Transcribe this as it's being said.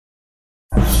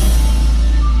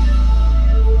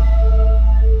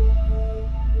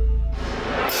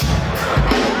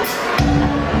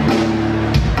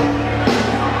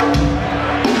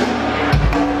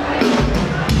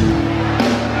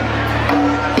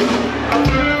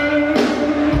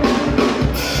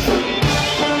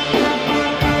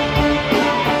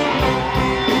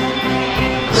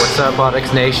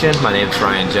Audix Nation? My name is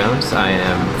Ryan Jones. I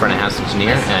am front of house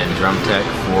engineer and drum tech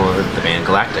for the band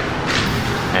Galactic.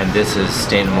 And this is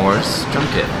Stanton Moore's drum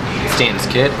kit. Stanton's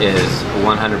kit is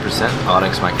 100%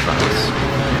 Audix microphones.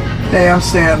 Hey, I'm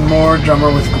Stanton Moore,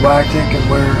 drummer with Galactic, and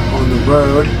we're on the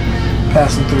road,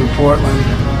 passing through Portland,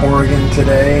 Oregon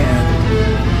today,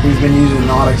 and we've been using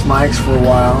Audix mics for a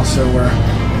while, so we're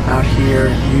out here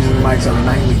using the mics on a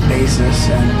nightly basis,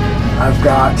 and I've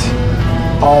got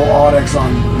all Audix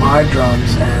on my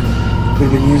drums, and we've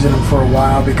been using them for a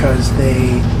while because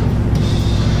they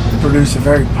produce a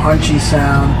very punchy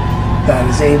sound that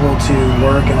is able to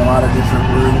work in a lot of different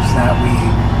rooms that we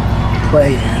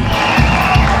play in.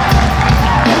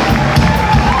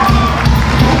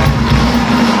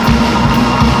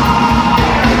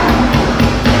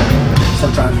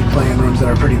 Sometimes we play in rooms that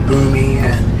are pretty boomy,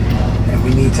 and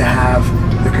we need to have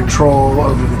the control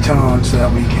over the tone so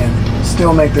that we can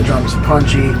still make the drums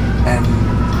punchy and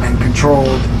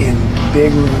controlled in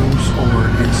big rooms or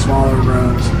in smaller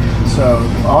rooms. So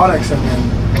the Audix have been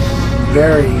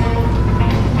very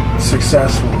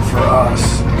successful for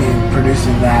us in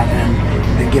producing that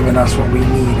and giving us what we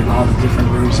need in all the different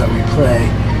rooms that we play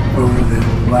over the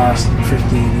last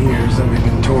 15 years that we've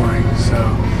been touring. So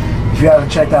if you haven't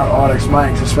checked out Audix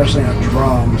mics, especially on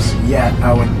drums yet,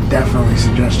 I would definitely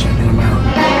suggest checking them out.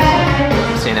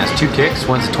 Stanton has two kicks.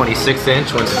 One's a 26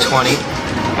 inch, one's a 20.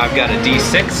 I've got a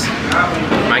D6,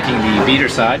 miking the beater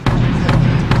side.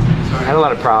 I had a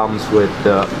lot of problems with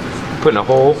putting a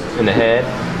hole in the head.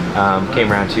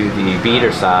 Came around to the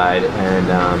beater side, and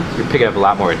you're picking up a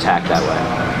lot more attack that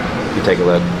way. You take a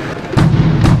look.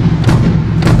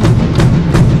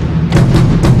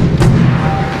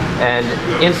 And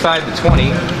inside the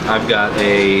 20, I've got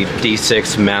a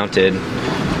D6 mounted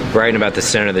right in about the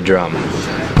center of the drum.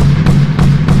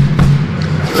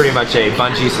 It's pretty much a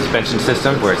bungee suspension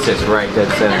system where it sits right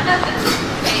dead center.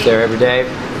 It's there every day.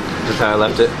 That's how I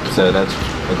left it, so that's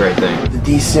a great thing. The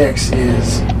D6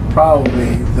 is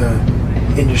probably the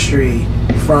industry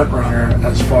front runner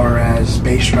as far as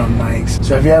bass drum mics.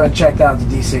 So if you haven't checked out the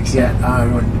D6 yet, I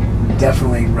would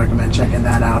definitely recommend checking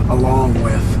that out along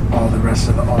with all the rest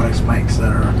of the Audix mics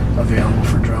that are available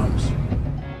for drums.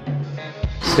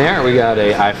 Snare, we got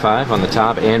a i5 on the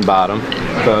top and bottom,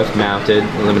 both mounted,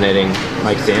 eliminating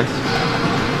mic stands.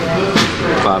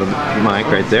 Bottom mic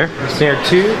right there. Snare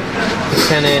 2,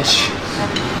 10-inch,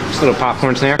 just a little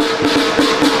popcorn snare.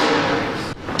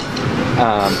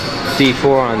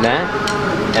 D4 on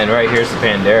that, and right here's the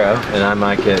Pandero, and I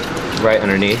mic it right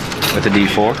underneath with the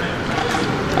D4.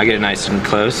 I get it nice and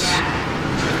close.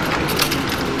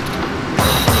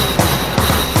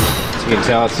 So you can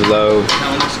tell it's a low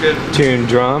tuned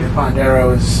drum. The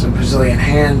Pandero is a Brazilian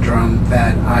hand drum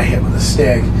that I hit with a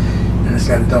stick, and it's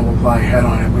got a double ply head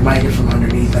on it. We mic it from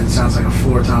underneath, and it sounds like a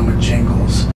floor tom with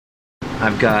jingles.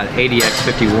 I've got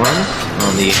ADX51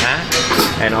 on the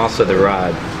hat and also the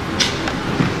rod,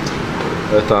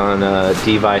 both on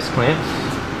D-Vice clamps.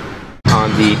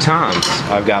 On the toms,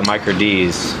 I've got micro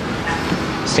Ds.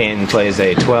 Stanton plays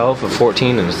a 12, a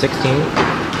 14, and a 16.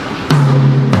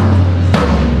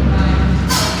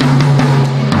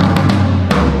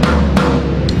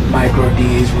 Micro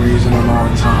Ds, we're using on all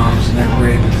the toms, and they're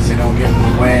great because they don't get in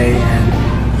the way, and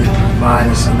they provide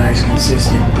us a nice,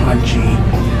 consistent, punchy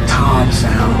tom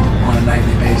sound on a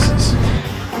nightly basis.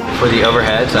 For the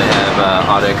overheads, I have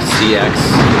Audix CX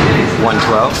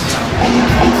 112.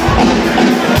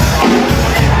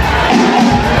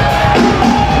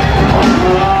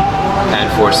 And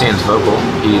for Stan's vocal,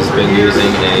 he's been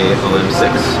using a OM6.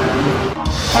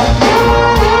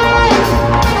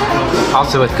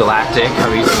 Also with Galactic,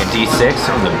 I'm using a D6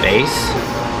 on the bass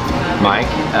mic.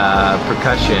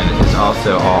 Percussion is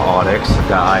also all Audix. I've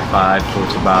got i5 for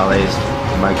timbales,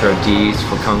 micro Ds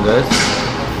for congas,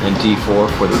 and D4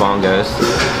 for the bongos.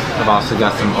 I've also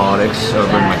got some Audix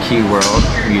over in my key world.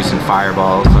 I'm using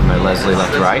fireballs on my Leslie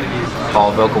left-right.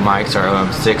 All vocal mics are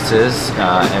OM6s,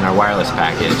 and our wireless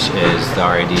package is the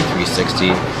RAD 360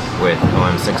 with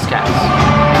OM6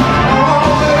 caps.